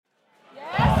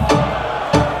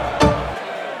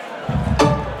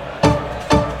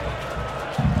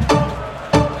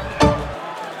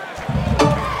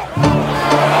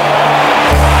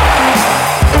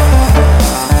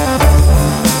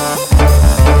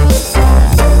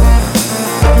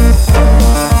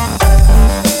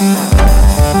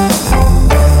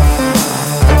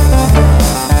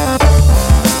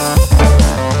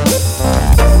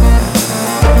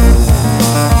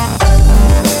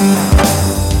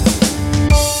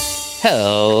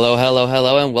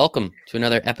Hello, and welcome to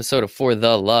another episode of For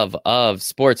the Love of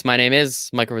Sports. My name is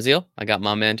Michael Raziel. I got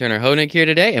my man Turner Honig here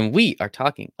today, and we are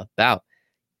talking about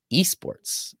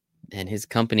esports and his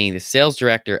company, the sales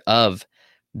director of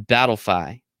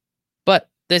Battlefy. But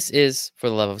this is For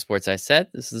the Love of Sports, I said.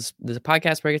 This is a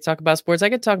podcast where I get to talk about sports. I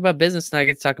get to talk about business, and I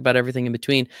get to talk about everything in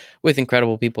between with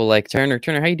incredible people like Turner.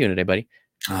 Turner, how you doing today, buddy?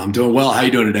 I'm doing well. How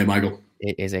you doing today, Michael?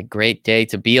 It is a great day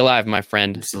to be alive, my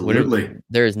friend. Absolutely.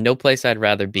 There is no place I'd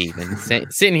rather be than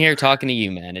sitting here talking to you,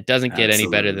 man. It doesn't get any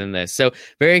better than this. So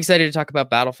very excited to talk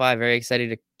about Battlefy. Very excited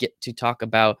to get to talk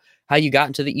about how you got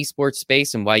into the esports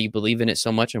space and why you believe in it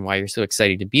so much and why you're so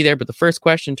excited to be there. But the first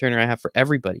question, Turner, I have for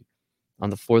everybody on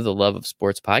the For the Love of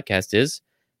Sports podcast is,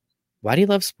 why do you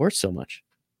love sports so much?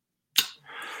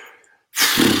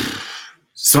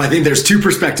 So I think there's two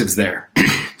perspectives there.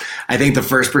 I think the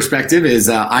first perspective is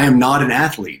I am not an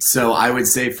athlete. So I would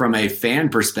say from a fan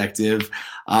perspective,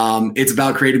 it's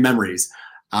about creating memories.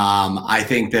 I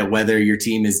think that whether your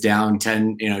team is down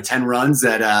 10 runs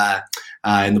in the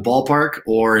ballpark,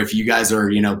 or if you guys are,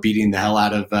 beating the hell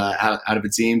out of a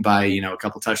team by, a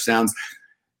couple touchdowns,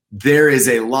 there is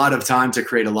a lot of time to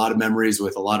create a lot of memories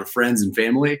with a lot of friends and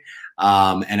family.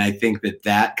 And I think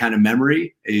that kind of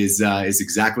memory is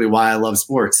exactly why I love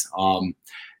sports.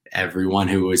 Everyone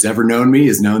who has ever known me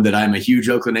has known that I'm a huge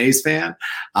Oakland A's fan.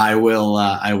 I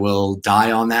will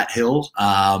die on that hill.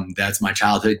 That's my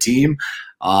childhood team.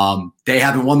 They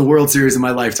haven't won the World Series in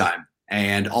my lifetime,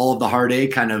 and all of the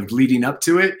heartache kind of leading up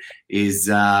to it is,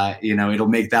 it'll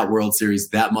make that World Series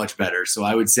that much better. So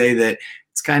I would say that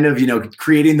it's kind of,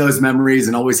 creating those memories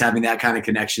and always having that kind of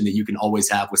connection that you can always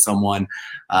have with someone,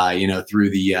 through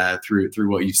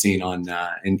what you've seen on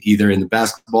in either in the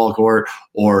basketball court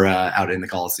or out in the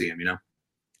Coliseum,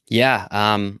 Yeah.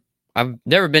 I've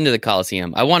never been to the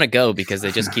Coliseum. I want to go because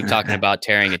they just keep talking about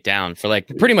tearing it down for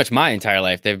like pretty much my entire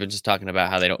life. They've been just talking about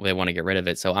how they want to get rid of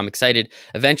it. So I'm excited.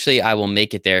 Eventually I will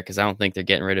make it there because I don't think they're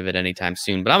getting rid of it anytime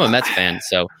soon. But I'm a Mets fan,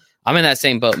 so I'm in that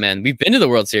same boat, man. We've been to the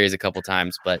World Series a couple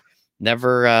times, but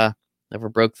never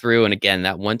broke through. And again,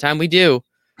 that one time we do.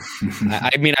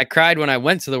 I cried when I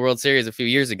went to the World Series a few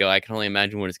years ago. I can only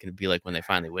imagine what it's going to be like when they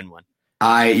finally win one.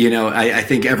 I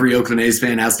think every Oakland A's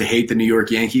fan has to hate the New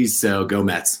York Yankees, so go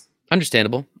Mets.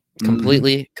 Understandable.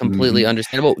 Completely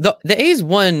understandable. The A's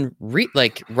won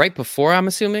right before, I'm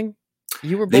assuming.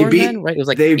 You were born then, right? It was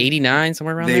like 89,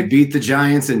 somewhere around there. They beat the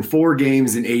Giants in 4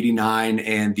 games in 89,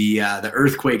 and the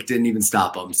earthquake didn't even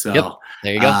stop them. So yep.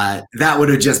 There you go. That would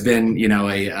have just been,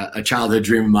 a childhood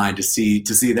dream of mine to see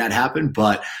that happen.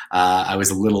 But I was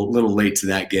a little late to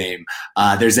that game.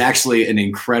 There's actually an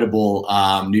incredible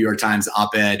New York Times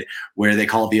op-ed where they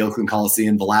call the Oakland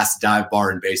Coliseum the last dive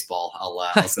bar in baseball.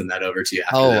 I'll send that over to you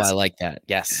after this. I like that.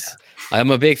 Yes. Yeah. I'm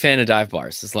a big fan of dive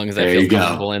bars as long as I feel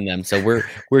comfortable in them. So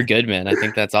we're good, man. I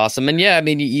think that's awesome. And yeah, I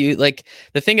mean, you like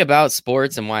the thing about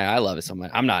sports and why I love it so much.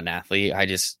 I'm not an athlete.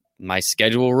 My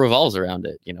schedule revolves around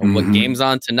it. What game's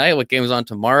on tonight, what game's on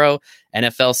tomorrow,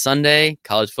 NFL Sunday,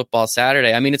 college football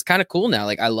Saturday. I mean, it's kind of cool now.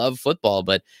 Like I love football,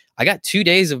 but I got 2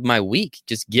 days of my week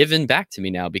just given back to me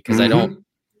now because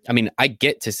I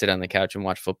get to sit on the couch and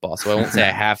watch football. So I won't say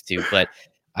I have to, but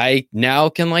I now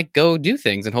can go do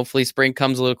things, and hopefully spring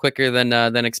comes a little quicker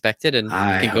than expected, and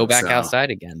I can go back outside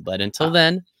again. But until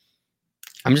then,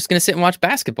 I'm just gonna sit and watch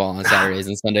basketball on Saturdays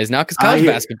and Sundays now because college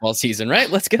basketball season, right?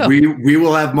 Let's go. We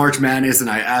will have March Madness, and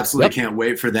I absolutely can't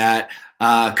wait for that.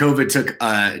 COVID took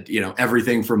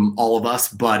everything from all of us,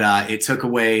 but it took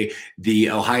away the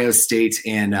Ohio State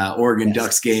and Oregon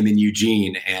Ducks game in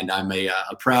Eugene, and I'm a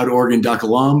proud Oregon Duck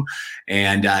alum,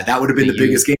 and that would have been the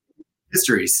biggest game in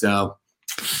history. So.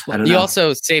 You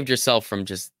also saved yourself from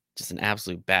just an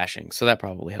absolute bashing, so that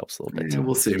probably helps a little bit too.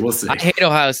 Yeah, we'll see. I hate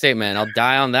Ohio State, man. I'll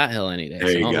die on that hill any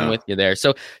day. I'm with you there.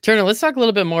 So Turner, let's talk a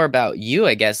little bit more about you,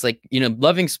 I guess.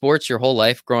 Loving sports your whole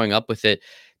life, growing up with it.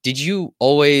 Did you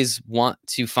always want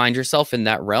to find yourself in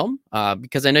that realm?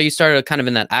 Because I know you started kind of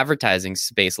in that advertising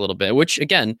space a little bit, which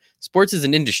again, sports is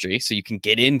an industry, so you can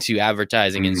get into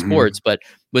advertising in sports. But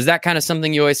was that kind of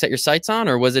something you always set your sights on,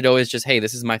 or was it always just, hey,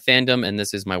 this is my fandom and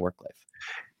this is my work life?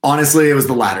 Honestly, it was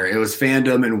the latter. It was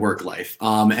fandom and work life.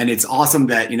 And it's awesome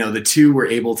that, the two were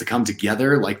able to come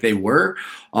together like they were.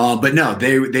 But no,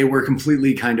 they were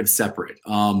completely kind of separate.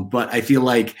 But I feel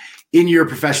like in your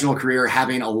professional career,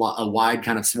 having a wide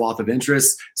kind of swath of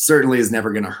interests certainly is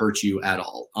never going to hurt you at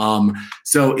all.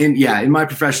 So in my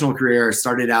professional career, I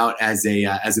started out as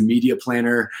a media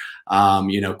planner.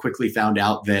 Quickly found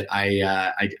out that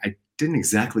I didn't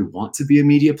exactly want to be a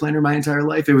media planner my entire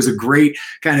life. It was a great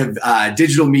kind of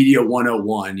digital media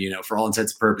 101, for all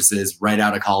intents and purposes, right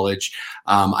out of college.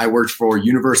 I worked for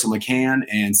Universal McCann,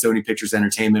 and Sony Pictures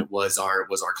Entertainment was our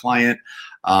client.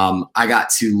 I got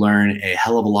to learn a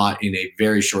hell of a lot in a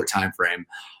very short time frame.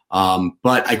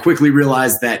 But I quickly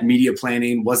realized that media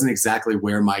planning wasn't exactly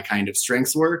where my kind of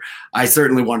strengths were. I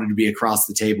certainly wanted to be across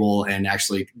the table and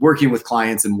actually working with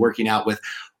clients and working out with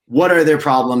what are their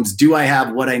problems? Do I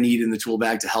have what I need in the tool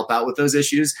bag to help out with those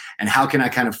issues? And how can I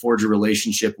kind of forge a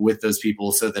relationship with those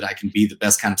people so that I can be the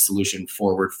best kind of solution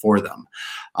forward for them?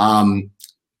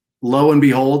 Lo and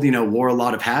behold, wore a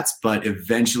lot of hats, but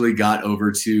eventually got over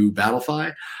to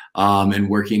Battlefy and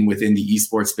working within the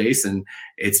esports space. And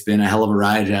it's been a hell of a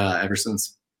ride ever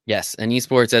since. Yes. And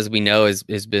esports, as we know,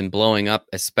 has been blowing up,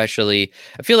 especially.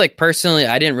 I feel like personally,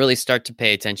 I didn't really start to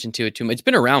pay attention to it too much. It's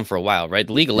been around for a while, right?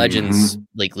 The League of Legends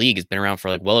league has been around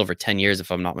for well over 10 years,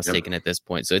 if I'm not mistaken, at this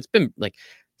point. So it's been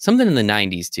something in the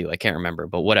 90s too. I can't remember,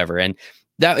 but whatever. And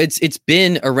that it's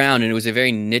been around, and it was a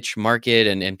very niche market,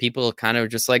 and people kind of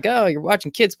just like, oh, you're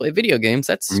watching kids play video games.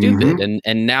 That's stupid.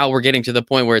 And now we're getting to the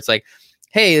point where it's like,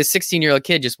 hey, a 16-year-old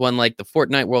kid just won the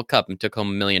Fortnite World Cup and took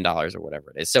home $1 million or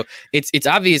whatever it is. So it's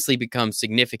obviously become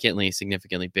significantly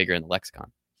bigger in the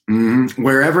lexicon.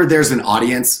 Wherever there's an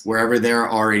audience, wherever there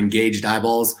are engaged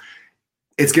eyeballs,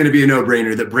 it's going to be a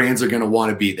no-brainer that brands are going to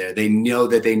want to be there. They know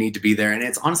that they need to be there. And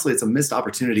it's a missed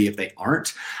opportunity if they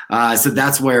aren't. So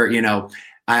that's where,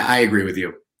 I agree with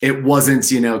you. It wasn't,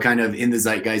 kind of in the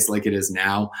zeitgeist like it is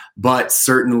now, but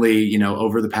certainly,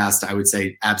 over the past, I would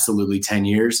say absolutely 10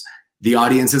 years, the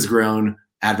audience has grown.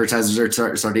 Advertisers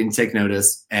are starting to take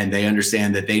notice, and they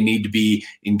understand that they need to be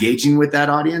engaging with that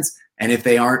audience. And if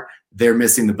they aren't, they're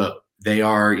missing the boat. They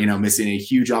are, missing a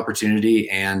huge opportunity,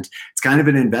 and it's kind of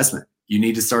an investment. You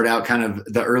need to start out kind of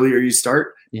the earlier you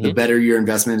start, the better your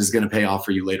investment is going to pay off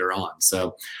for you later on.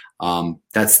 So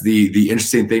that's the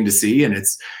interesting thing to see. And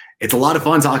it's a lot of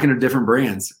fun talking to different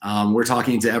brands. We're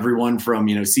talking to everyone from,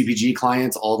 CPG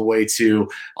clients all the way to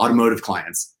automotive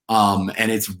clients. And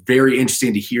it's very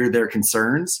interesting to hear their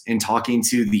concerns in talking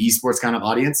to the esports kind of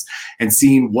audience and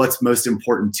seeing what's most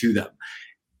important to them.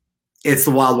 It's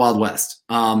the wild, wild west.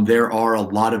 There are a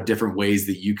lot of different ways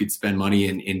that you could spend money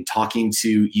in talking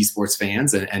to esports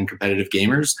fans and competitive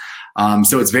gamers.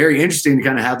 So it's very interesting to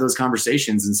kind of have those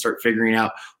conversations and start figuring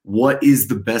out what is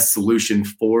the best solution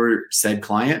for said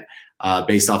client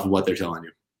based off of what they're telling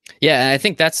you. Yeah, and I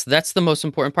think that's the most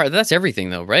important part. That's everything,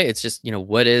 though, right? It's just,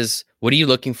 what are you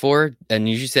looking for? And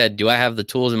you said, do I have the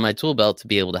tools in my tool belt to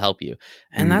be able to help you?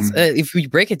 And that's if we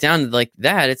break it down like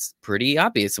that, it's pretty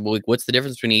obvious. What's the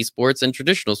difference between esports and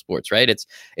traditional sports, right?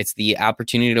 It's the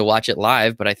opportunity to watch it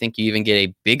live, but I think you even get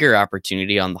a bigger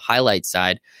opportunity on the highlight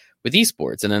side with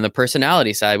esports, and then the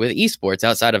personality side with esports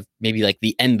outside of maybe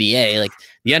the NBA,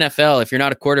 the NFL. If you're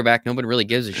not a quarterback, nobody really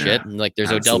gives a shit. And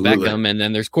there's Odell Beckham, and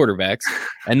then there's quarterbacks.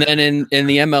 And then in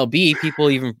the MLB,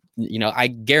 people even, I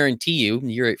guarantee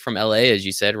you're from LA, as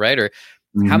you said, right? Or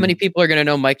how many people are going to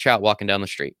know Mike Trout walking down the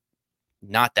street?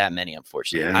 Not that many,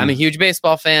 unfortunately. Yeah. I'm a huge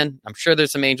baseball fan. I'm sure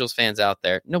there's some Angels fans out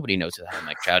there. Nobody knows who the hell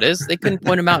Mike Trout is. They couldn't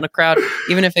point him out in a crowd,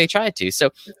 even if they tried to. So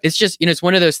it's just, it's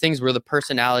one of those things where the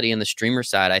personality and the streamer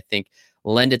side, I think,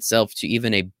 lend itself to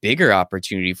even a bigger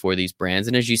opportunity for these brands.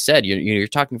 And as you said, you're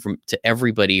talking to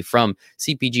everybody from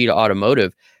CPG to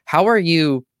automotive. How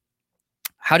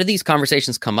do these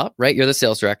conversations come up, right? You're the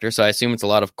sales director, so I assume it's a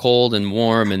lot of cold and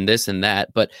warm and this and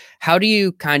that. But how do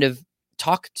you kind of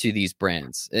talk to these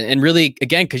brands? And really,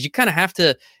 again, because you kind of have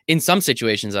to, in some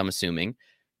situations, I'm assuming,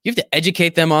 you have to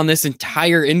educate them on this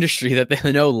entire industry that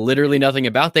they know literally nothing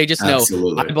about. They just know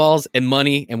eyeballs and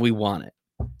money, and we want it.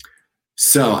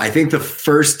 So I think the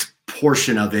first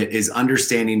portion of it is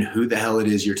understanding who the hell it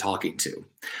is you're talking to.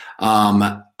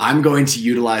 I'm going to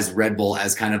utilize Red Bull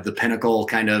as kind of the pinnacle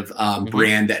kind of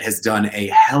brand that has done a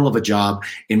hell of a job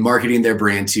in marketing their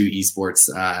brand to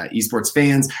esports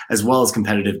fans as well as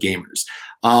competitive gamers.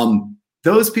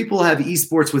 Those people have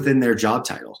esports within their job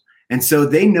title. And so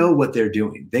they know what they're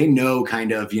doing. They know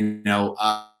kind of,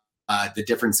 the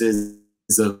differences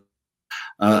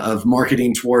of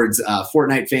marketing towards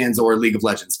Fortnite fans or League of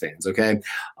Legends fans. Okay.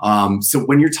 So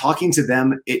when you're talking to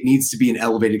them, it needs to be an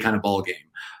elevated kind of ball game.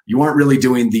 You aren't really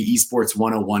doing the esports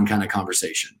 101 kind of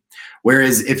conversation.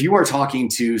 Whereas if you are talking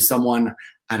to someone,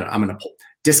 I'm going to pull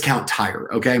Discount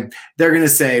Tire. Okay. They're going to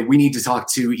say, we need to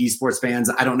talk to esports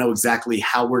fans. I don't know exactly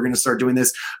how we're going to start doing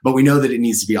this, but we know that it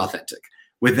needs to be authentic.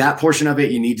 with that portion of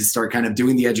it, you need to start kind of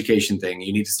doing the education thing.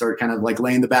 You need to start kind of like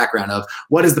laying the background of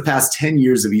what does the past 10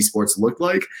 years of esports look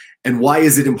like, and why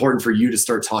is it important for you to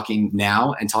start talking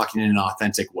now and talking in an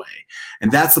authentic way?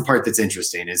 And that's the part that's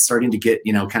interesting, is starting to get,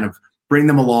 kind of bring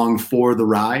them along for the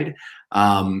ride.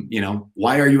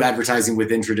 Why are you advertising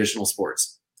within traditional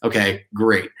sports? Okay,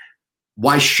 great.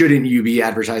 Why shouldn't you be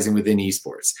advertising within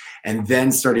esports? And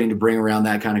then starting to bring around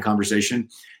that kind of conversation.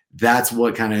 That's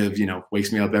what kind of,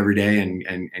 wakes me up every day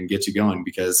and gets you going,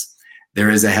 because there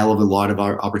is a hell of a lot of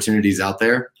our opportunities out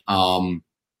there.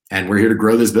 And we're here to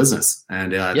grow this business.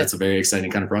 And that's a very exciting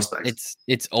kind of prospect.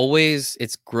 It's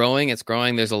growing. It's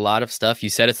growing. There's a lot of stuff. You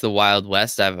said it's the Wild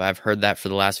West. I've heard that for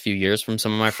the last few years from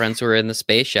some of my friends who are in the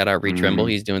space. Shout out Reed Trimble.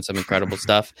 He's doing some incredible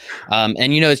stuff. And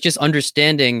it's just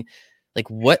understanding like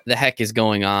what the heck is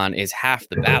going on is half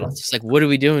the battle. It's just like, what are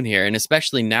we doing here? And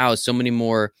especially now, so many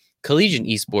more collegiate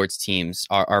esports teams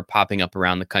are popping up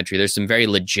around the country. There's some very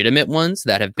legitimate ones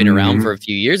that have been around for a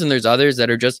few years, and there's others that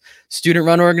are just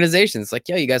student-run organizations. Like,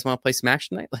 yo, you guys want to play Smash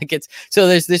tonight? Like,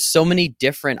 there's so many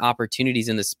different opportunities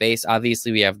in the space.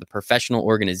 Obviously, we have the professional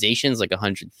organizations like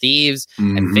 100 Thieves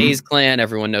and FaZe Clan.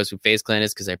 Everyone knows who FaZe Clan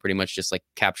is because I pretty much just like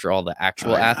capture all the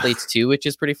actual athletes too, which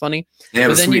is pretty funny. They have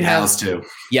a sweet house too.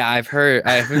 Yeah, I've heard.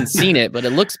 I haven't seen it, but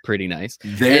it looks pretty nice.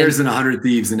 There's an 100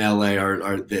 Thieves in LA.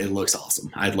 It looks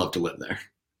awesome. I'd love to live there.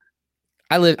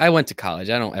 I went to college.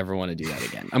 I don't ever want to do that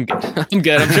again. I'm good. I'm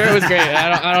good. I'm sure it was great.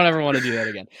 I don't ever want to do that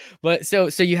again. But so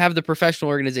you have the professional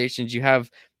organizations, you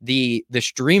have the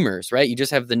streamers, right? You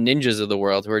just have the ninjas of the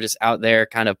world who are just out there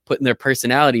kind of putting their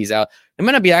personalities out. They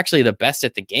might not be actually the best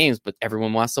at the games, but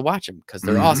everyone wants to watch them because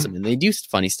they're awesome and they do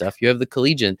funny stuff. You have the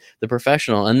collegiate, the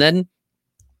professional, and then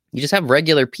you just have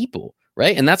regular people,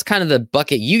 right? And that's kind of the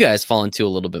bucket you guys fall into a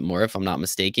little bit more, if I'm not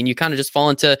mistaken. You kind of just fall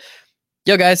into,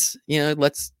 yo guys,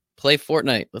 let's play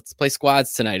Fortnite. Let's play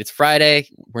squads tonight. It's Friday.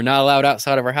 We're not allowed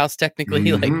outside of our house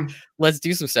technically. Like, let's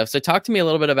do some stuff. So talk to me a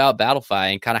little bit about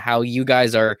Battlefy and kind of how you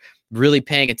guys are really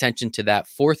paying attention to that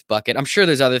fourth bucket. I'm sure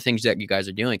there's other things that you guys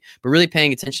are doing, but really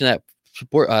paying attention to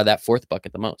that fourth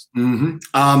bucket the most.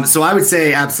 So I would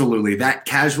say absolutely that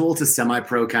casual to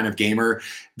semi-pro kind of gamer,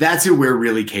 that's who we're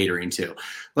really catering to.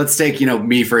 Let's take,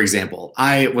 me, for example.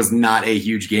 I was not a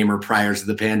huge gamer prior to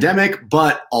the pandemic,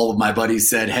 but all of my buddies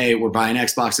said, hey, we're buying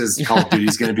Xboxes. Call of Duty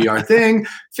is going to be our thing.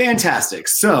 Fantastic.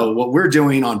 So what we're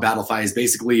doing on Battlefy is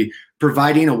basically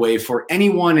providing a way for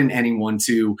anyone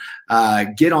to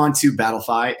get onto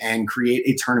Battlefy and create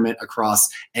a tournament across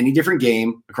any different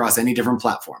game, across any different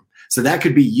platform. So that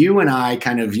could be you and I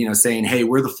kind of, saying, hey,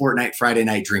 we're the Fortnite Friday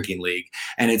Night Drinking League.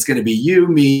 And it's going to be you,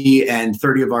 me, and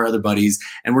 30 of our other buddies.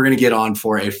 And we're going to get on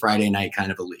for a Friday night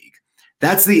kind of a league.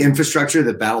 That's the infrastructure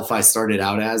that Battlefy started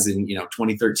out as in,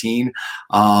 2013.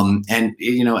 And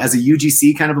as a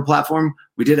UGC kind of a platform,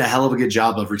 we did a hell of a good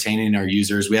job of retaining our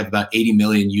users. We have about 80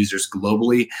 million users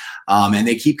globally. And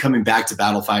they keep coming back to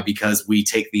Battlefy because we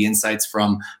take the insights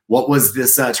from what was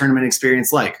this tournament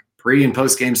experience like? Pre and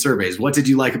post game surveys. What did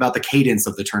you like about the cadence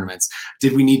of the tournaments?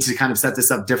 Did we need to kind of set this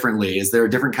up differently? Is there a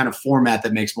different kind of format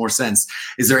that makes more sense?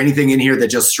 Is there anything in here that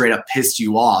just straight up pissed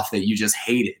you off that you just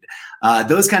hated?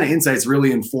 Those kind of insights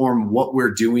really inform what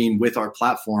we're doing with our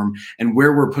platform and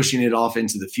where we're pushing it off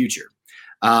into the future.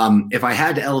 If I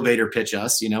had to elevator pitch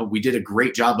us, we did a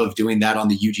great job of doing that on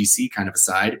the UGC kind of a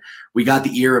side. We got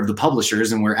the ear of the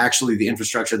publishers, and we're actually the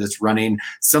infrastructure that's running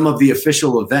some of the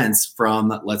official events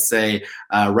from, let's say,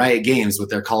 Riot Games with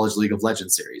their College League of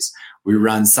Legends series. We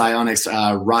run Psyonix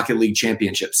Rocket League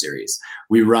Championship series.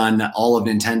 We run all of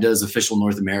Nintendo's official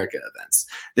North America events.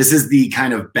 This is the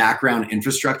kind of background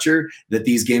infrastructure that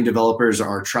these game developers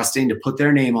are trusting to put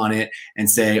their name on it and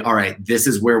say, all right, this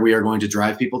is where we are going to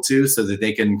drive people to so that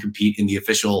they can compete in the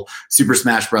official Super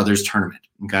Smash Brothers tournament,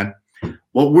 okay?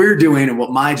 What we're doing and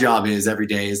what my job is every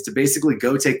day is to basically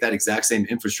go take that exact same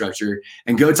infrastructure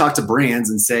and go talk to brands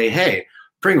and say, hey,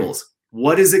 Pringles,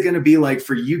 what is it going to be like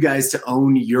for you guys to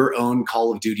own your own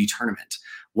Call of Duty tournament?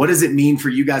 What does it mean for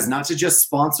you guys not to just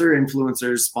sponsor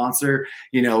influencers, sponsor,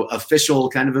 official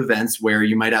kind of events where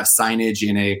you might have signage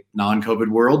in a non-COVID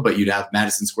world, but you'd have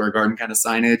Madison Square Garden kind of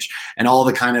signage and all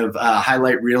the kind of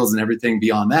highlight reels and everything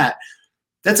beyond that.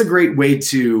 That's a great way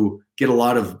to get a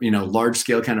lot of, large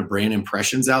scale kind of brand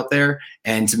impressions out there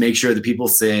and to make sure that people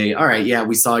say, all right, yeah,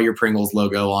 we saw your Pringles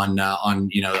logo on a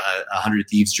 100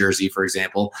 Thieves jersey, for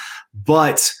example,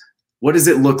 but what does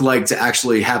it look like to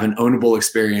actually have an ownable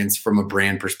experience from a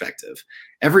brand perspective?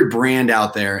 Every brand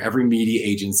out there, every media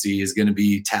agency is going to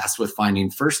be tasked with finding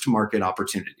first to market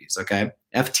opportunities. Okay.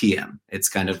 FTM. It's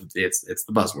kind of, it's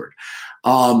the buzzword.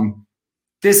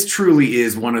 this truly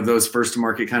is one of those first to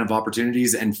market kind of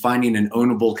opportunities, and finding an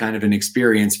ownable kind of an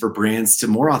experience for brands to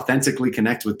more authentically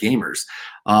connect with gamers.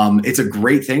 It's a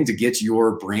great thing to get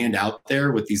your brand out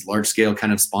there with these large scale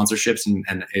kind of sponsorships,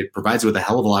 and it provides with a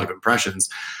hell of a lot of impressions,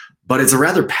 but it's a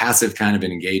rather passive kind of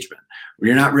an engagement where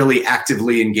you're not really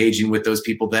actively engaging with those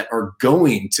people that are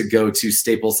going to go to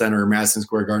Staples Center or Madison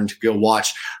Square Garden to go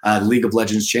watch League of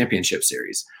Legends Championship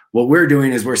Series. What we're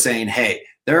doing is we're saying, hey,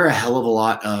 there are a hell of a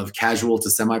lot of casual to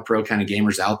semi-pro kind of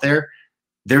gamers out there.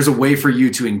 There's a way for you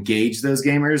to engage those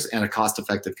gamers in a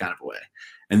cost-effective kind of way.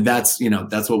 And that's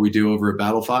what we do over at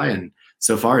Battlefy. And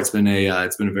so far it's been a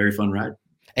very fun ride.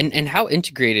 And how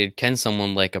integrated can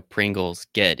someone like a Pringles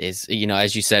get? Is,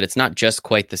 as you said, it's not just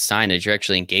quite the signage, you're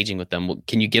actually engaging with them.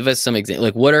 Can you give us some example?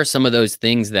 Like, what are some of those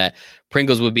things that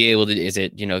Pringles would be able to, is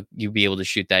it, you'd be able to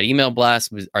shoot that email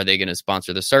blast? Are they going to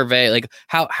sponsor the survey? Like,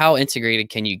 how integrated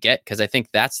can you get? Because I think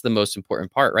that's the most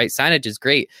important part, right? Signage is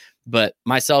great, but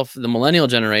myself, the millennial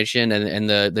generation and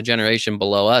the generation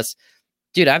below us,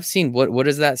 dude, I've seen what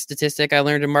is that statistic I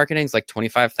learned in marketing? It's like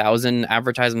 25,000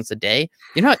 advertisements a day.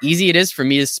 You know how easy it is for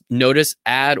me to notice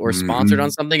ad or sponsored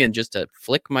on something and just to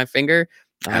flick my finger,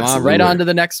 I'm right on to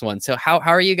the next one. So how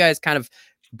are you guys kind of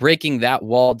breaking that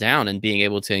wall down and being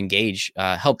able to engage,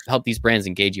 help these brands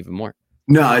engage even more?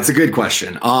 No, it's a good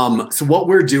question. So what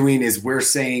we're doing is we're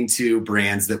saying to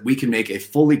brands that we can make a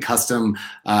fully custom,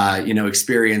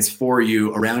 experience for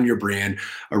you around your brand,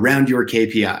 around your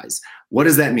KPIs. What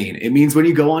does that mean? It means when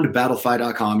you go on to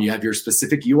battlefy.com, you have your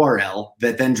specific URL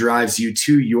that then drives you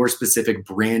to your specific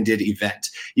branded event.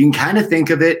 You can kind of think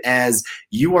of it as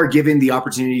you are given the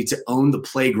opportunity to own the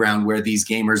playground where these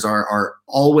gamers are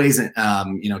always,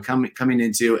 coming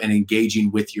into and engaging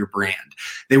with your brand.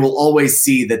 They will always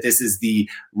see that this is the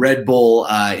Red Bull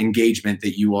engagement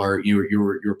that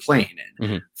you're playing in.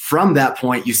 Mm-hmm. From that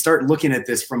point, you start looking at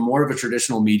this from more of a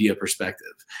traditional media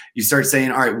perspective. You start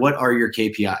saying, all right, what are your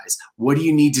KPIs? What do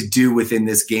you need to do within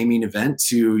this gaming event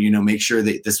to, make sure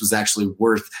that this was actually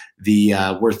worth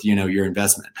your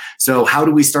investment? So how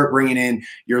do we start bringing in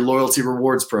your loyalty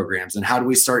rewards programs, and how do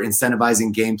we start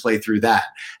incentivizing gameplay through that?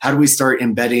 How do we start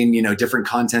embedding, different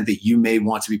content that you may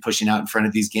want to be pushing out in front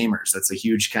of these gamers? That's a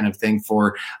huge kind of thing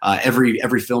for every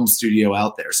film studio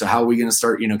out there. So how are we going to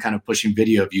start, kind of pushing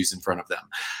video views in front of them?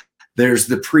 There's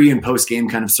the pre and post game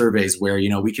kind of surveys where,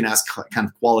 we can ask kind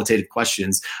of qualitative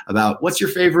questions about what's your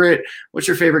favorite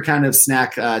kind of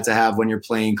snack to have when you're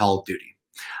playing Call of Duty.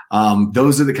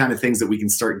 Those are the kind of things that we can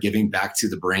start giving back to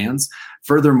the brands.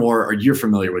 Furthermore, you're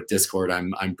familiar with Discord,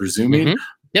 I'm presuming. Mm-hmm.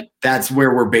 Yep. That's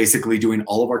where we're basically doing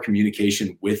all of our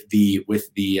communication with the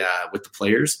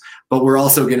players, but we're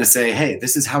also going to say, hey,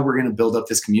 this is how we're going to build up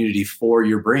this community for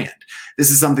your brand. This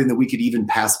is something that we could even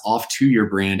pass off to your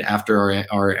brand after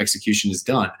our execution is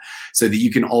done, so that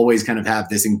you can always kind of have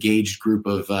this engaged group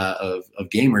of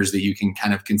gamers that you can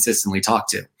kind of consistently talk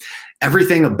to.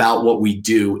 Everything about what we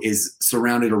do is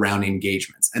surrounded around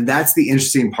engagements. And that's the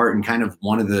interesting part, and kind of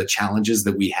one of the challenges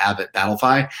that we have at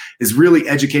Battlefy is really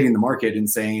educating the market and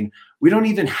saying, we don't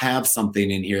even have something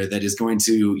in here that is going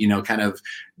to, kind of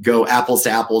go apples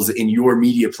to apples in your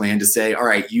media plan to say, all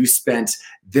right, you spent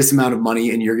this amount of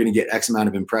money and you're going to get X amount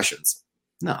of impressions.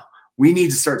 No, we need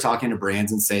to start talking to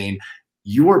brands and saying,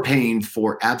 you are paying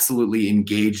for absolutely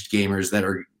engaged gamers that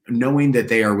are knowing that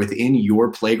they are within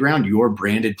your playground, your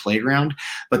branded playground,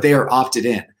 but they are opted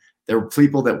in. There are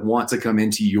people that want to come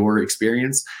into your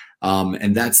experience,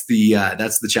 and that's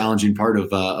the challenging part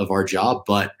of our job.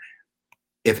 But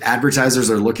if advertisers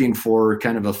are looking for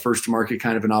kind of a first market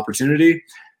kind of an opportunity,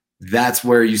 that's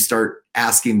where you start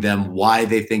asking them why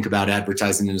they think about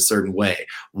advertising in a certain way.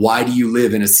 Why do you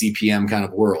live in a CPM kind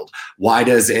of world? Why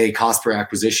does a cost per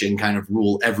acquisition kind of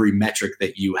rule every metric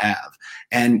that you have?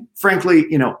 And frankly,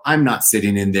 I'm not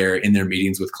sitting in their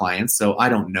meetings with clients, so I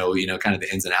don't know, kind of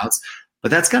the ins and outs.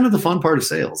 But that's kind of the fun part of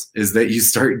sales, is that you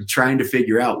start trying to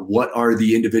figure out what are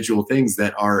the individual things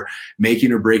that are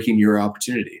making or breaking your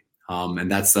opportunity.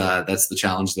 And that's the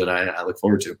challenge that I look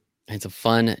forward to. It's a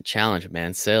fun challenge,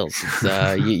 man. Sales.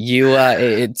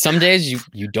 Some days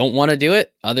you don't want to do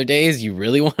it. Other days you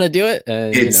really want to do it.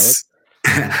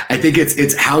 I think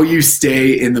it's how you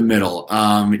stay in the middle.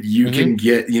 You can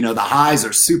get, the highs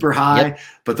are super high,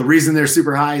 but the reason they're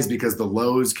super high is because the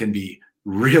lows can be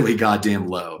really goddamn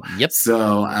low. Yep.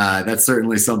 So that's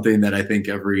certainly something that I think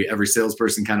every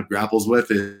salesperson kind of grapples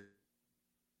with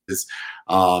is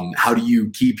how do you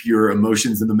keep your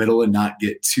emotions in the middle and not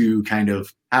get too kind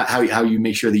of how you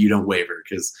make sure that you don't waver,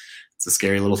 because it's a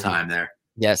scary little time there.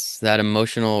 Yes, that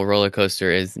emotional roller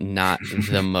coaster is not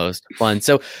the most fun.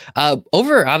 So,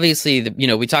 over obviously,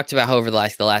 we talked about how over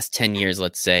the last 10 years,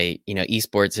 let's say,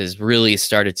 esports has really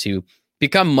started to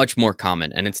become much more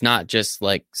common, and it's not just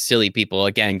like silly people.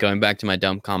 Again, going back to my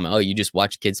dumb comment, oh, you just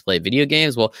watch kids play video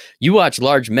games. Well, you watch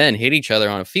large men hit each other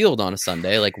on a field on a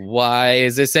Sunday. Like, why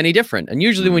is this any different? And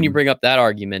usually, when you bring up that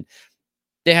argument,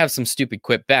 they have some stupid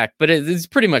quip back, but it's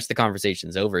pretty much the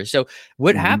conversation's over. So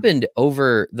what happened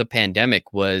over the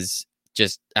pandemic was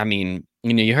just, I mean,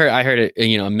 I heard it,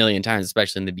 a million times,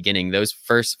 especially in the beginning, those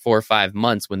first 4 or 5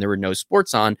 months when there were no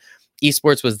sports on,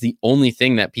 esports was the only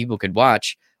thing that people could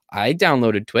watch. I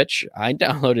downloaded Twitch. I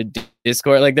downloaded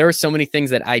Discord. Like there were so many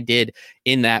things that I did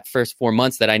in that first 4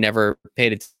 months that I never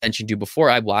paid attention to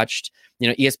before. I watched,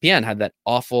 ESPN had that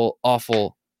awful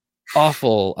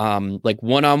like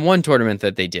one-on-one tournament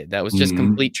that they did that was just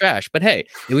complete trash, but hey,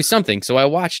 it was something, so I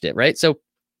watched it, right? So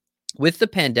with the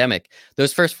pandemic,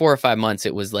 those first 4 or 5 months,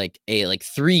 it was like a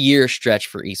 3-year stretch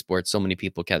for esports. So many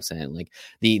people kept saying like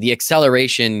the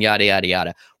acceleration, yada yada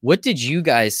yada. What did you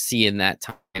guys see in that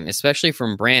time, especially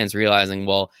from brands realizing,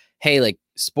 well, hey, like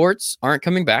sports aren't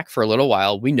coming back for a little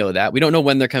while, we know that, we don't know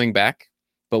when they're coming back,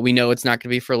 but we know it's not going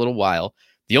to be for a little while.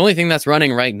 The only thing that's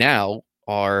running right now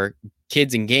are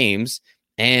kids and games,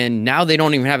 and now they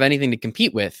don't even have anything to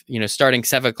compete with, starting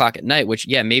 7:00 at night, which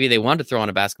maybe they wanted to throw on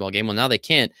a basketball game. Well, now they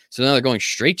can't, so now they're going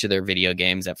straight to their video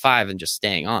games at 5 and just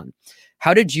staying on.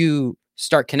 How did you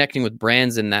start connecting with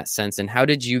brands in that sense, and how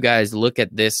did you guys look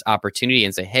at this opportunity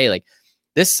and say, hey, like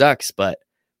this sucks, but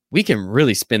we can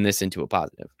really spin this into a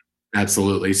positive?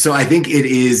 Absolutely. So I think it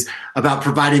is about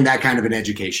providing that kind of an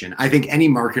education. I think any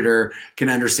marketer can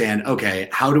understand, okay,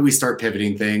 how do we start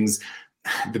pivoting things?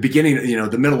 The beginning,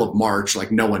 the middle of March,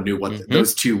 like no one knew what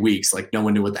those 2 weeks, like no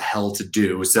one knew what the hell to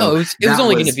do. So it was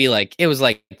only going to be like, it was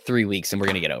like 3 weeks and we're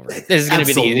going to get over it. This is going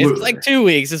to be it's like 2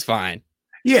 weeks. It's fine.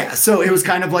 Yeah. So it was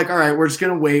kind of like, all right, we're just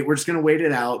going to wait. We're just going to wait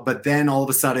it out. But then all of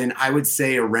a sudden, I would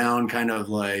say around kind of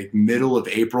like middle of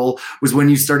April was when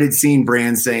you started seeing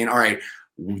brands saying, all right,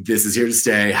 this is here to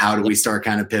stay. How do we start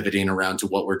kind of pivoting around to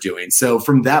what we're doing? So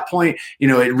from that point, it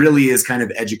really is kind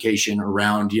of education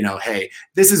around, hey,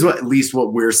 this is at least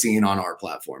what we're seeing on our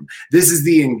platform. This is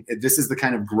the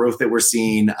kind of growth that we're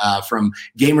seeing from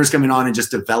gamers coming on and just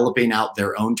developing out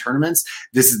their own tournaments.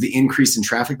 This is the increase in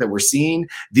traffic that we're seeing.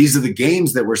 These are the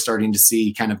games that we're starting to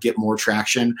see kind of get more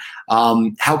traction.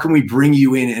 How can we bring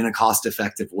you in a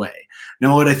cost-effective way?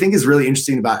 Now, what I think is really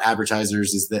interesting about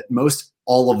advertisers is that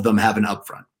all of them have an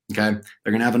upfront. Okay.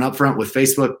 They're going to have an upfront with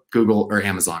Facebook, Google, or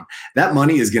Amazon. That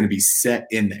money is going to be set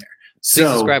in there. So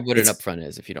please describe what an upfront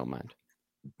is, if you don't mind.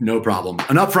 No problem.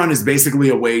 An upfront is basically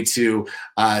a way to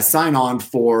sign on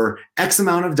for X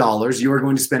amount of dollars. You are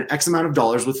going to spend X amount of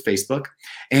dollars with Facebook,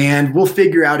 and we'll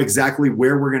figure out exactly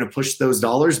where we're going to push those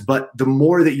dollars. But the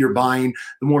more that you're buying,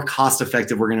 the more cost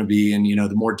effective we're going to be, and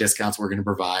the more discounts we're going to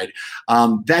provide.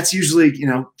 That's usually,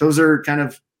 those are kind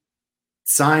of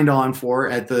signed on for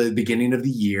at the beginning of the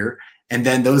year. And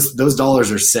then those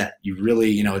dollars are set. You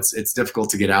really, it's difficult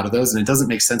to get out of those, and it doesn't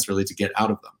make sense really to get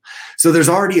out of them. So there's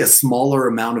already a smaller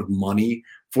amount of money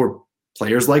for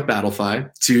players like Battlefy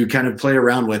to kind of play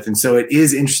around with. And so it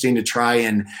is interesting to try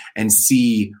and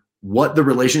see what the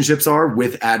relationships are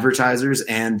with advertisers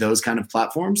and those kind of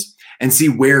platforms, and see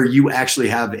where you actually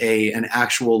have an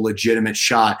actual legitimate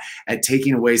shot at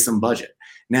taking away some budget.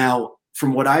 Now,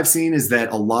 from what I've seen is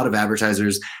that a lot of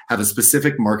advertisers have a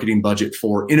specific marketing budget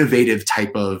for innovative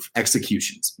type of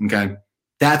executions. Okay.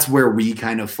 That's where we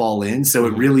kind of fall in. So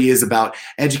it really is about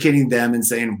educating them and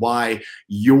saying why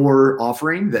your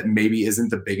offering that maybe isn't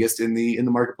the biggest in the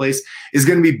marketplace is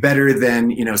going to be better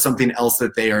than, something else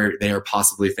that they are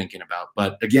possibly thinking about.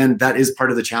 But again, that is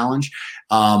part of the challenge.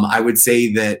 I would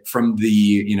say that from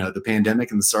the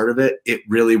pandemic and the start of it, it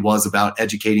really was about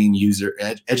educating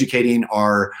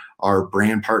our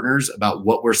brand partners about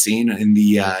what we're seeing in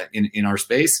the in our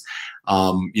space,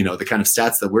 the kind of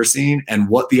stats that we're seeing and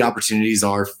what the opportunities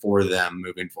are for them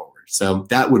moving forward. So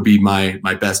that would be my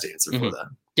best answer for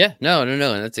them. Yeah, no. And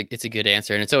it's a good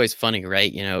answer. And it's always funny,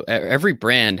 right? Every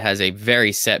brand has a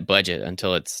very set budget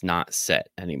until it's not set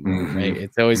anymore, right?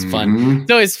 It's always fun.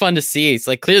 It's always fun to see. It's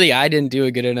like, clearly I didn't do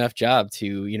a good enough job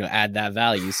to, add that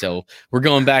value. So we're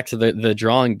going back to the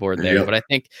drawing board there. Yep. But I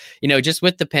think, just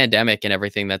with the pandemic and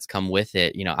everything that's come with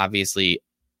it, obviously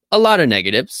a lot of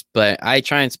negatives, but I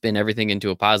try and spin everything into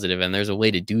a positive, and there's a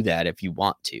way to do that if you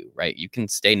want to, right? You can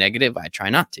stay negative. I try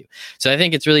not to. So I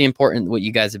think it's really important what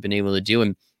you guys have been able to do.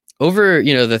 And over,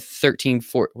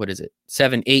 the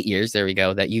 7, 8 years, there we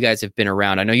go, that you guys have been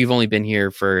around. I know you've only been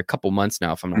here for a couple months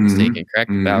now, if I'm not mistaken,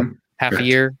 correct? About half a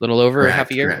year, a little over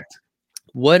half a year. Correct.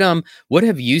 What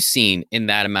have you seen in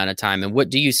that amount of time, and what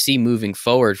do you see moving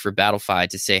forward for Battlefy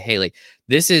to say, hey, like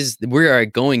we are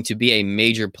going to be a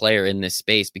major player in this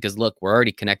space? Because look, we're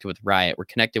already connected with Riot, we're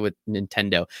connected with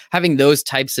Nintendo. Having those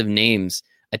types of names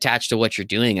attached to what you're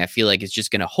doing, I feel like it's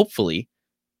just going to hopefully,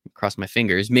 cross my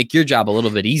fingers, make your job a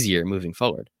little bit easier moving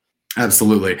forward.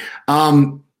 Absolutely.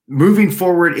 Moving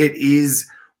forward, it is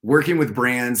working with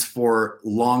brands for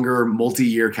longer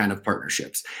multi-year kind of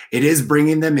partnerships. It is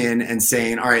bringing them in and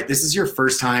saying, all right, this is your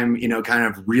first time, kind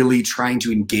of really trying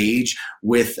to engage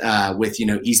with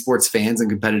esports fans and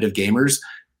competitive gamers.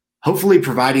 Hopefully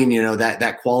providing,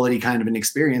 that quality kind of an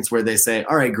experience where they say,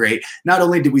 all right, great. Not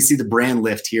only did we see the brand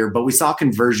lift here, but we saw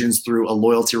conversions through a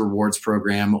loyalty rewards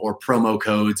program or promo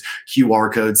codes,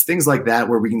 QR codes, things like that,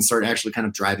 where we can start actually kind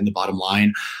of driving the bottom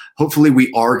line. Hopefully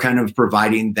we are kind of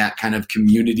providing that kind of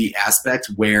community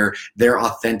aspect where they're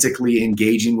authentically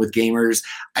engaging with gamers.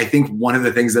 I think one of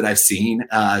the things that I've seen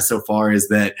so far is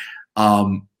that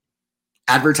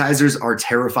advertisers are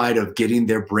terrified of getting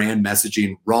their brand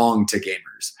messaging wrong to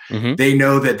gamers. Mm-hmm. They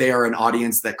know that they are an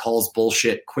audience that calls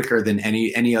bullshit quicker than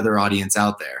any other audience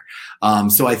out there.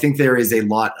 So I think there is a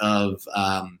lot of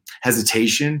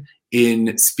hesitation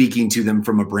in speaking to them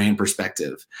from a brand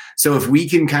perspective. So if we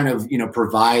can kind of,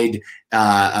 provide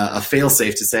a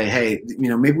fail-safe to say, hey,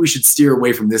 maybe we should steer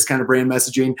away from this kind of brand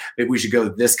messaging. Maybe we should go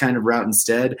this kind of route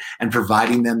instead, and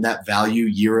providing them that value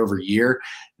year over year,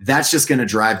 that's just going to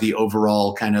drive the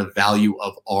overall kind of value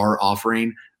of our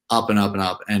offering up and up and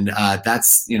up. And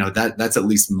that's at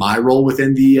least my role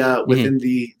within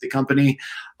the company.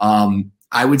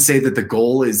 I would say that the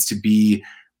goal is to be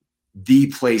the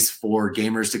place for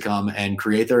gamers to come and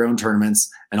create their own tournaments,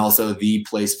 and also the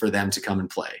place for them to come and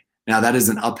play. Now that is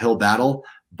an uphill battle,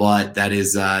 but that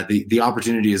is the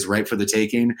opportunity is ripe for the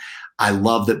taking. I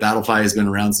love that Battlefy has been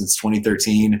around since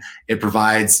 2013. It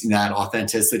provides that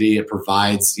authenticity. It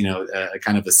provides a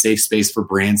kind of a safe space for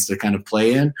brands to kind of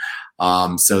play in.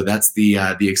 So that's the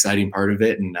exciting part of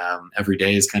it, and every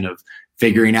day is kind of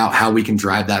figuring out how we can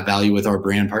drive that value with our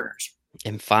brand partners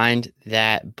and find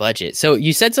that budget. So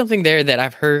you said something there that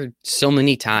I've heard so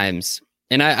many times,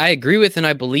 and I agree with and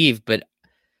I believe, but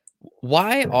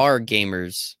why are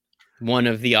gamers one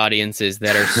of the audiences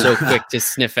that are so quick to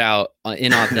sniff out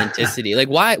inauthenticity? Like,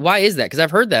 why is that? Because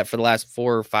I've heard that for the last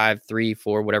 4, 5, 3,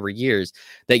 4, whatever years,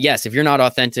 that yes, if you're not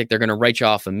authentic, they're going to write you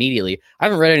off immediately. I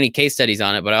haven't read any case studies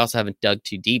on it, but I also haven't dug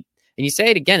too deep. And you say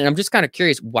it again, and I'm just kind of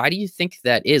curious, why do you think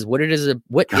that is? What is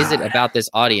it about this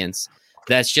audience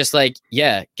that's just like,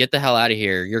 yeah, get the hell out of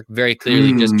here? You're very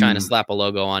clearly just trying to slap a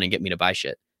logo on and get me to buy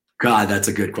shit. God, that's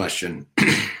a good question.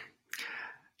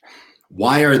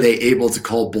 Why are they able to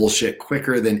call bullshit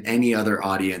quicker than any other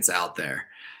audience out there?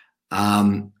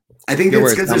 I think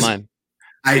that's because mine.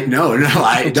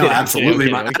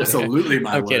 Absolutely my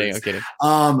words. I'm kidding.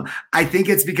 I think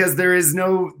it's because there's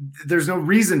no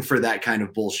reason for that kind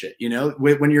of bullshit.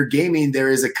 When you're gaming, there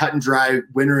is a cut and dry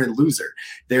winner and loser.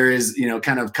 There is,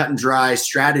 kind of cut and dry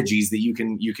strategies that you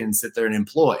can sit there and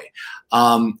employ.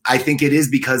 I think it is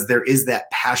because there is that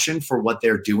passion for what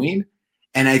they're doing.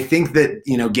 And I think that,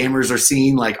 gamers are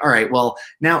seeing like, all right, well,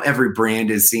 now every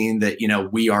brand is seeing that,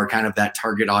 we are kind of that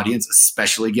target audience,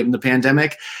 especially given the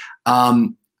pandemic.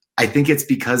 I think it's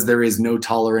because there is no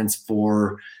tolerance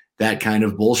for that kind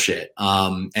of bullshit.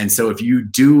 And so if you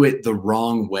do it the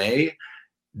wrong way,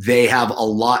 they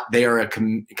are a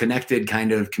connected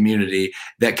kind of community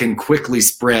that can quickly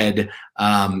spread,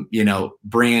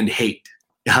 brand hate.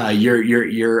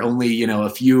 You're only, a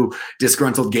few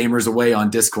disgruntled gamers away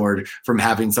on Discord from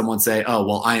having someone say, oh,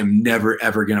 well, I am never,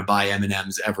 ever going to buy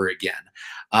M&Ms ever again.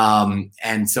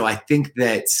 And so I think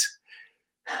that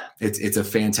it's a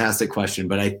fantastic question,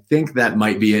 but I think that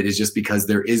might be it, is just because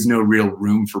there is no real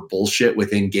room for bullshit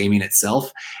within gaming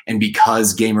itself. And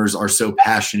because gamers are so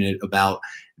passionate about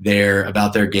their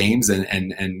games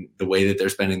and the way that they're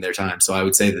spending their time. So I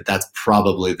would say that that's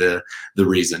probably the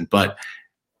reason, but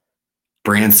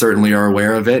brands certainly are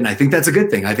aware of it, and I think that's a good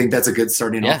thing. I think that's a good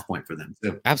starting off point for them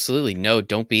too. Absolutely. No,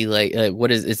 don't be like,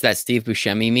 it's that Steve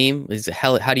Buscemi meme? Is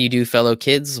how do you do, fellow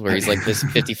kids? Where he's like this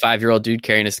 55-year-old dude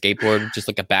carrying a skateboard, just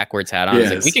like a backwards hat on.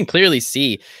 Yes. Like, we can clearly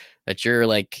see that you're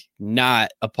like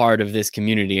not a part of this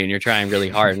community and you're trying really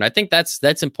hard. And I think that's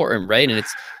important, right? And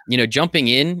it's, jumping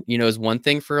in, is one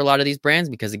thing for a lot of these brands,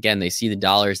 because again, they see the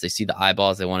dollars, they see the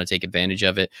eyeballs, they want to take advantage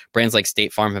of it. Brands like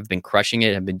State Farm have been crushing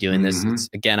it, have been doing this.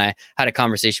 Again, I had a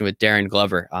conversation with Darren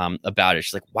Glover about it.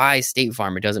 She's like, why State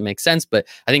Farm? It doesn't make sense. But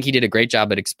I think he did a great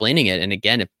job at explaining it. And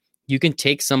again, if you can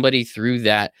take somebody through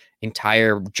that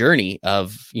entire journey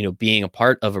of, being a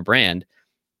part of a brand,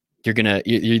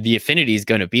 the affinity is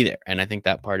going to be there. And I think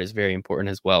that part is very important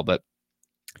as well. But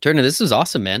Turner, this was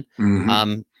awesome, man.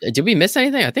 Did we miss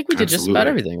anything? I think we did just about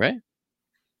everything, right?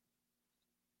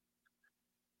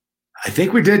 I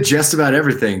think we did just about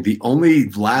everything. The only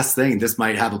last thing, this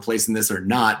might have a place in this or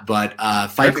not, but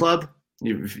Fight Club,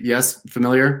 yes,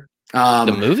 familiar?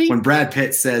 The movie? When Brad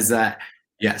Pitt says,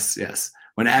 yes.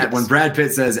 When Brad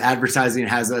Pitt says advertising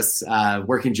has us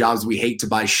working jobs we hate to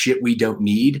buy shit we don't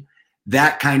need,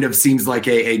 that kind of seems like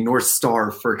a North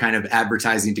Star for kind of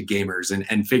advertising to gamers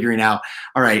and figuring out,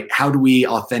 all right, how do we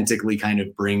authentically kind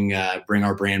of bring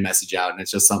our brand message out? And it's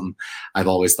just something I've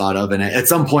always thought of. And at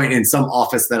some point in some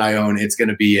office that I own, it's going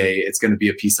to be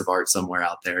a piece of art somewhere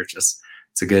out there. It's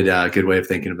a good way of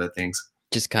thinking about things.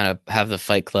 Just kind of have the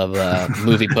Fight Club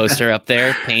movie poster up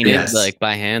there, painted like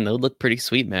by hand. They'll look pretty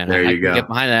sweet, man. There you go. Get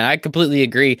behind that. I completely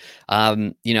agree.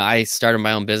 I started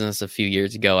my own business a few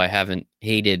years ago. I haven't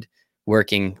hated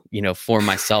working, for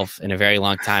myself in a very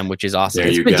long time, which is awesome.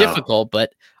 It's been difficult,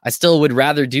 but I still would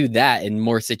rather do that in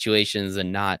more situations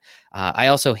than not. I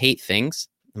also hate things.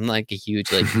 I'm like a huge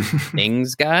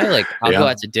things guy. Like I'll go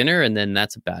out to dinner and then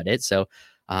that's about it. So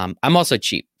I'm also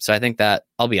cheap. So I think that,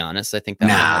 I'll be honest, I think that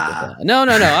no.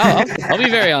 I'll be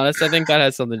very honest. I think that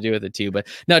has something to do with it too. But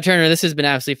no, Turner, this has been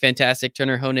absolutely fantastic.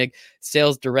 Turner Honig,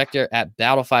 sales director at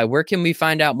Battlefy. Where can we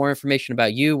find out more information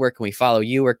about you? Where can we follow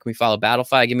you? Where can we follow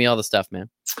Battlefy? Give me all the stuff, man.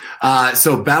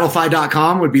 So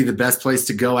battlefy.com would be the best place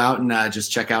to go out and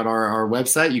just check out our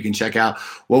website. You can check out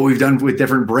what we've done with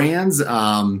different brands.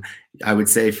 I would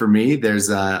say for me, there's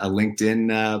a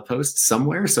LinkedIn post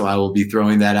somewhere, so I will be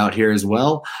throwing that out here as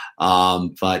well.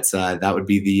 But that would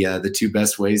be the two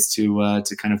best ways to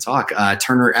kind of talk.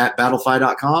 Turner at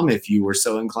battlefy.com if you were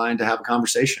so inclined to have a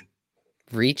conversation.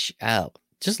 Reach out.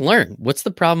 Just learn. What's the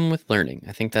problem with learning?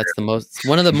 I think that's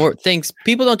one of the more things.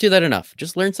 People don't do that enough.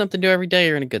 Just learn something new every day.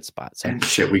 You're in a good spot. So and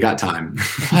shit, we got time.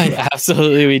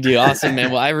 Absolutely, we do. Awesome,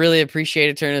 man. Well, I really appreciate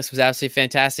it, Turner. This was absolutely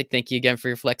fantastic. Thank you again for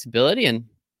your flexibility and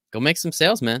go make some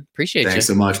sales, man. Appreciate you. Thanks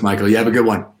so much, Michael. You have a good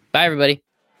one. Bye, everybody.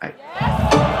 Bye.